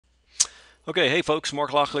Okay, hey folks, Mark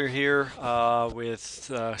Locklear here with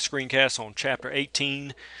screencast on Chapter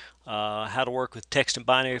 18, How to Work with Text and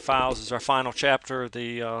Binary Files is our final chapter of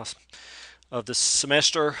this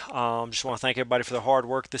semester. Just want to thank everybody for their hard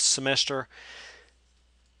work this semester.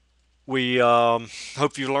 We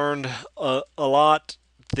hope you learned a lot.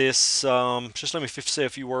 Just let me say a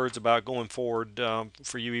few words about going forward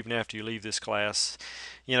for you even after you leave this class.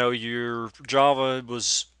 You know, your Java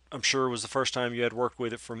was, I'm sure, was the first time you had worked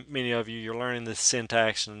with it. For many of you, you're learning the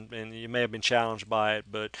syntax and you may have been challenged by it,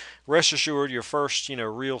 but rest assured, your first,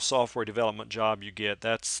 real software development job you get,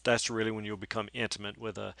 that's really when you'll become intimate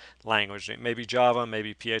with a language. It may be Java,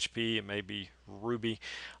 maybe PHP, it may be Ruby,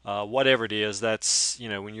 whatever it is. That's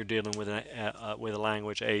when you're dealing with a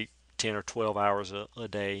language 8, 10, or 12 hours a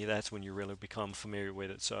day. That's when you really become familiar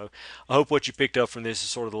with it. So I hope what you picked up from this is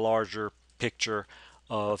sort of the larger picture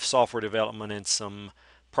of software development and some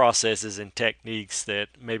processes and techniques that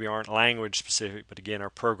maybe aren't language specific, but again are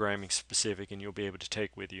programming specific, and you'll be able to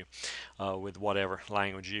take with you with whatever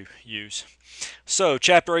language you use. So,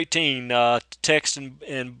 Chapter 18, text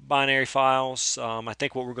and binary files. I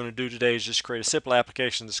think what we're going to do today is just create a simple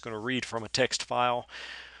application that's going to read from a text file.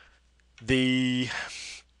 The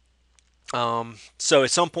So,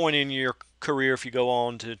 at some point in your career, if you go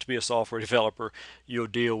on to be a software developer, you'll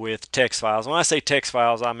deal with text files. When I say text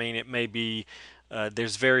files, I mean it may be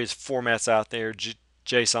there's various formats out there.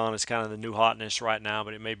 JSON is kind of the new hotness right now,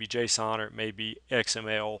 but it may be JSON or it may be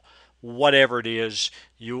XML, whatever it is.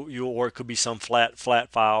 Or it could be some flat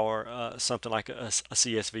file or something like a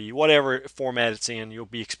CSV, whatever format it's in. You'll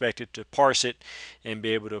be expected to parse it and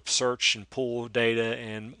be able to search and pull data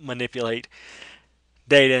and manipulate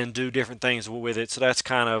data and do different things with it. So that's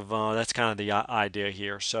kind of the idea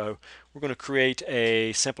here. So we're going to create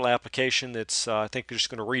a simple application that's I think we're just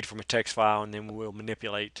going to read from a text file, and then we'll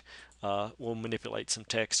manipulate some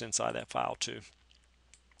text inside that file too.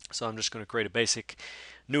 So I'm just going to create a basic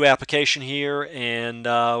new application here, and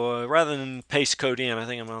rather than paste code in, I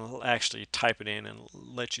think I'm going to actually type it in and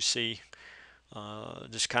let you see,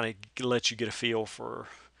 just kind of let you get a feel for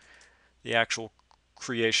the actual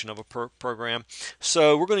creation of a program.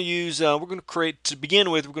 So we're going to create, to begin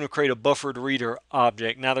with, we're going to create a buffered reader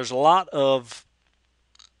object. Now there's a lot of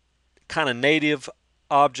kind of native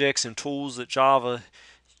objects and tools that Java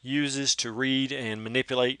uses to read and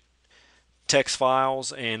manipulate text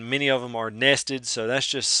files, and many of them are nested, so that's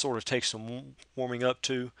just sort of takes some warming up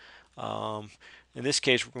to. Um, in this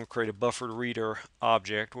case, we're going to create a buffered reader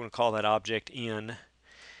object. We're going to call that object in,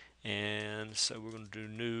 and so we're going to do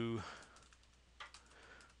new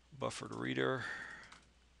buffered reader,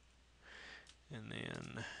 and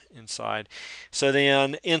then inside. So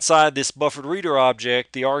then inside this buffered reader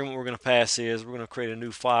object, the argument we're going to pass is we're going to create a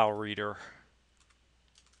new file reader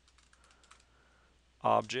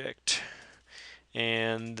object.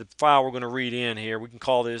 And the file we're going to read in here, we can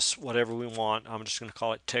call this whatever we want. I'm just going to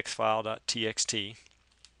call it textfile.txt.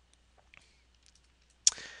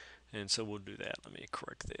 And so we'll do that. Let me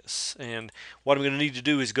correct this. And what I'm going to need to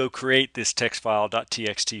do is go create this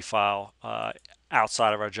textfile.txt file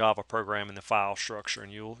outside of our Java program in the file structure,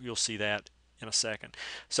 and you'll see that in a second.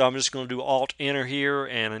 So I'm just going to do Alt Enter here,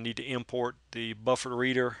 and I need to import the buffer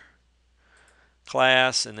reader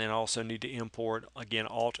class, and then also need to import again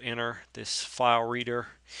Alt Enter this file reader.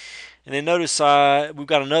 And then notice we've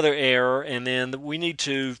got another error, and then we need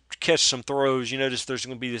to catch some throws. You notice there's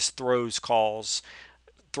going to be this throws clause.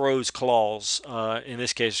 In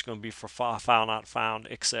this case, it's going to be for file not found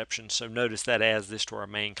exception. So notice that adds this to our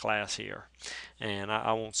main class here. And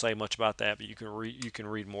I won't say much about that, but you can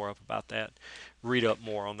read more up about that. Read up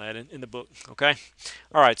more on that in the book. Okay.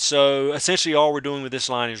 All right. So essentially, all we're doing with this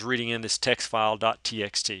line is reading in this text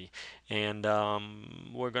file.txt, and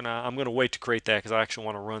I'm gonna wait to create that because I actually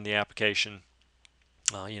want to run the application.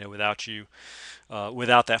 Without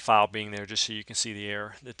that file being there, just so you can see the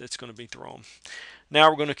error that's going to be thrown. Now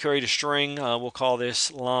we're going to create a string. We'll call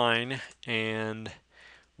this line, and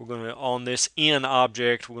we're going to, on this in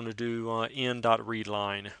object, we're going to do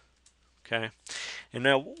in.readLine. Okay. And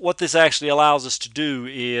now what this actually allows us to do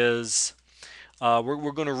is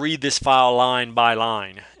we're going to read this file line by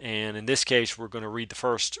line, and in this case we're reading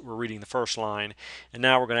the first line, and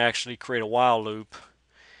now we're going to actually create a while loop,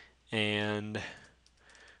 and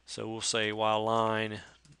so we'll say while line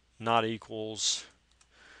not equals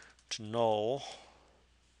to null,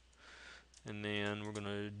 and then we're going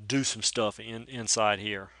to do some stuff inside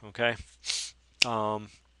here. Okay. Um,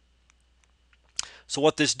 So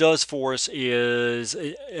what this does for us is,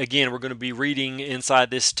 again, we're going to be reading inside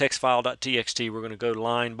this text file.txt. We're going to go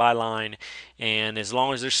line by line, and as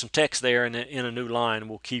long as there's some text there in a new line,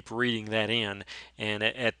 we'll keep reading that in. And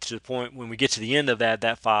to the point when we get to the end of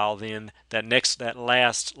that file, then that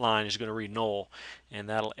last line is going to read null, and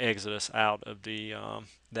that'll exit us out of the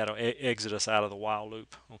while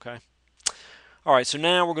loop. Okay. All right. So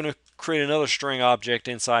now we're going to create another string object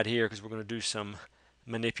inside here because we're going to do some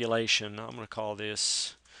manipulation. I'm going to call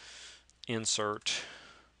this insert,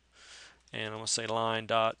 and I'm going to say line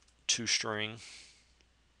dot toString.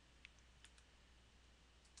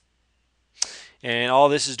 And all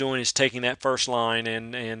this is doing is taking that first line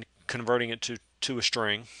and converting it to a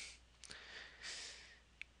string.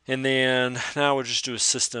 And then now we'll just do a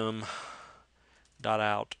system dot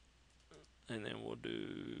out, and then we'll do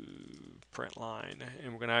print line,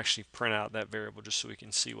 and we're going to actually print out that variable just so we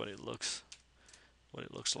can see what it looks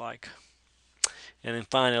like. And then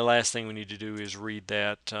finally, the last thing we need to do is read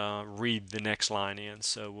the next line in.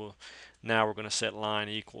 So now we're going to set line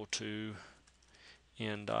equal to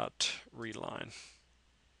n.readLine.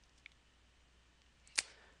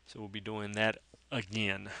 So we'll be doing that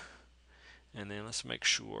again. And then let's make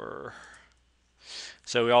sure.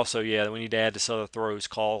 So we also, we need to add this other throws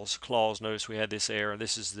clause. Notice we had this error.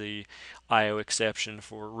 This is the IO exception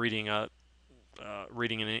for reading an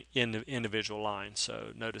individual line. So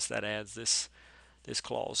notice that adds this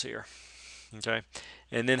clause here. Okay,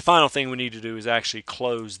 and then the final thing we need to do is actually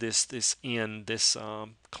close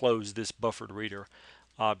close this buffered reader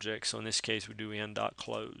object. So in this case, we do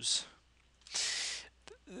n.close.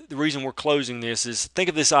 The reason we're closing this is, think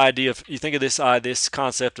of this this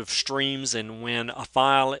concept of streams, and when a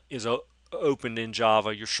file is opened in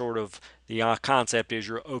Java, the concept is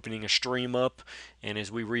you're opening a stream up, and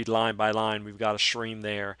as we read line by line, we've got a stream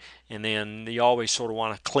there, and then you always sort of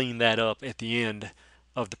want to clean that up at the end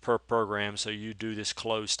of the program, so you do this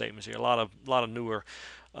close statements here. A lot of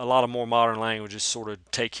more modern languages sort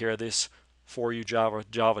of take care of this for you. Java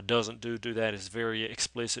doesn't do that. It's very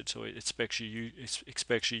explicit, so it expects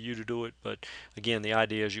you to do it. But again, the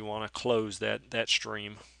idea is you want to close that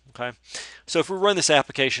stream. Okay, so if we run this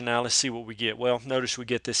application now, let's see what we get. Well, notice we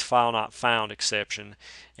get this file not found exception,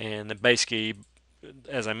 and basically,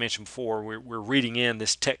 as I mentioned before, we're reading in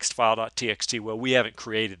this text file.txt. Well, we haven't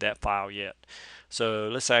created that file yet, so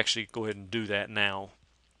let's actually go ahead and do that now.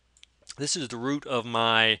 This is the root of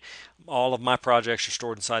all of my projects are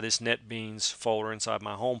stored inside this NetBeans folder inside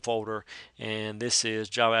my home folder, and this is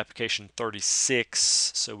Java application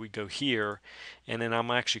 36. So we go here, and then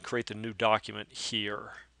I'm actually create the new document here.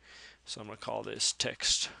 So I'm going to call this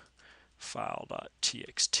text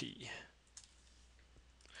file.txt.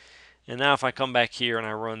 And now if I come back here and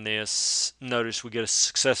I run this, notice we get a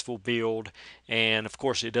successful build, and of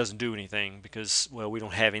course it doesn't do anything because, well, we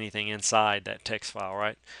don't have anything inside that text file,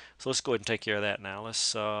 right? So let's go ahead and take care of that now.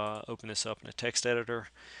 Let's open this up in a text editor,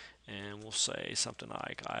 and we'll say something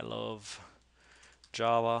like I love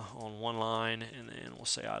Java on one line, and then we'll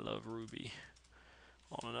say I love Ruby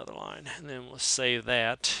on another line, and then we'll save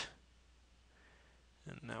that.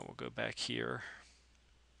 And now we'll go back here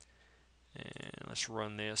and let's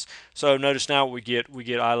run this. So notice now we get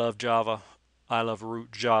I love Java, I love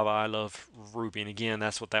Java, I love Ruby, and again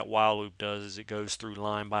that's what that while loop does, is it goes through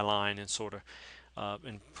line by line and sort of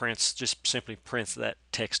and simply prints that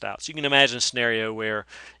text out. So you can imagine a scenario where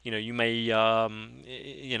you may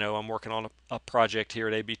I'm working on a project here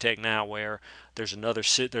at AB Tech now where there's another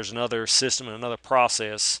system and another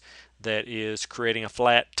process that is creating a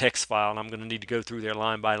flat text file, and I'm going to need to go through there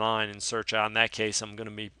line by line and search out. In that case, I'm going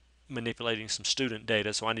to be manipulating some student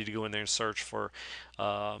data, so I need to go in there and search for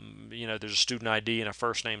there's a student ID and a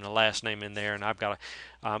first name and a last name in there, and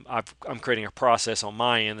I'm creating a process on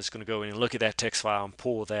my end that's going to go in and look at that text file and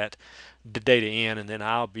pull the data in, and then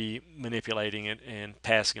I'll be manipulating it and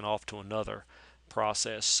passing it off to another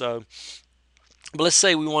process. So but let's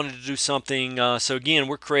say we wanted to do something, so again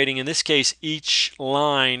we're creating, in this case each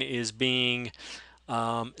line is being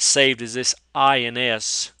saved as this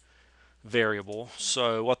INS variable.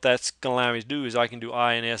 So what that's going to allow me to do is I can do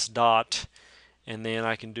INS dot, and then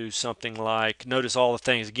I can do something like, notice all the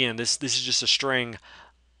things, again this is just a string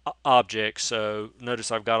object, so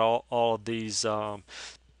notice I've got all of these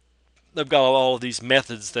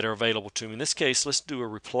methods that are available to me. In this case, let's do a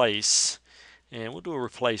replace, and we'll do a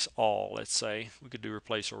replace all. Let's say we could do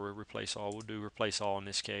replace or replace all. We'll do replace all in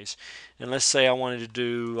this case, and let's say I wanted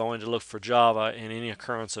to look for Java, and any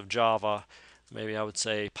occurrence of Java, maybe I would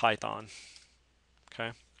say Python.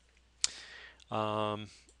 Okay, and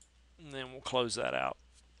then we'll close that out.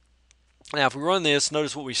 Now if we run this,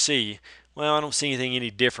 notice what we see. Well, I don't see anything any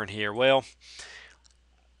different here. Well,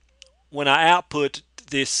 when I output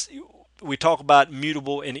this, we talk about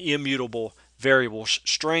mutable and immutable variable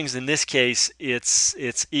strings. In this case, it's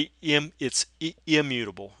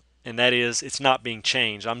immutable, and that is it's not being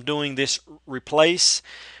changed. I'm doing this replace,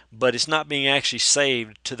 but it's not being actually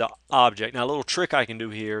saved to the object. Now, a little trick I can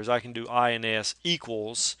do here is I can do ins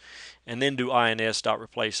equals, and then do ins dot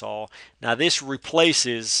replace all. Now, this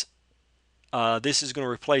replaces. This is going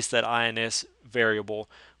to replace that ins variable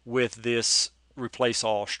with this replace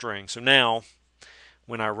all string. So now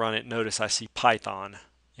when I run it, notice I see Python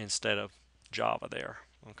instead of Java there.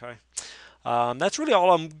 Okay. That's really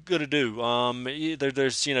all I'm going to do.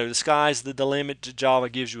 There's, the sky's the limit. Java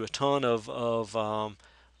gives you a ton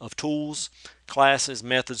of tools, classes,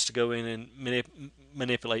 methods to go in and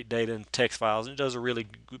manipulate data and text files. And it does a really,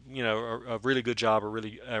 a really good job, a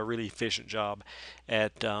really efficient job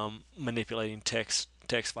at manipulating text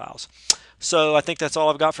files. So I think that's all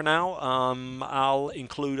I've got for now. I'll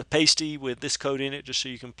include a pasty with this code in it just so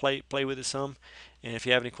you can play with it some. And if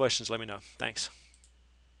you have any questions, let me know. Thanks.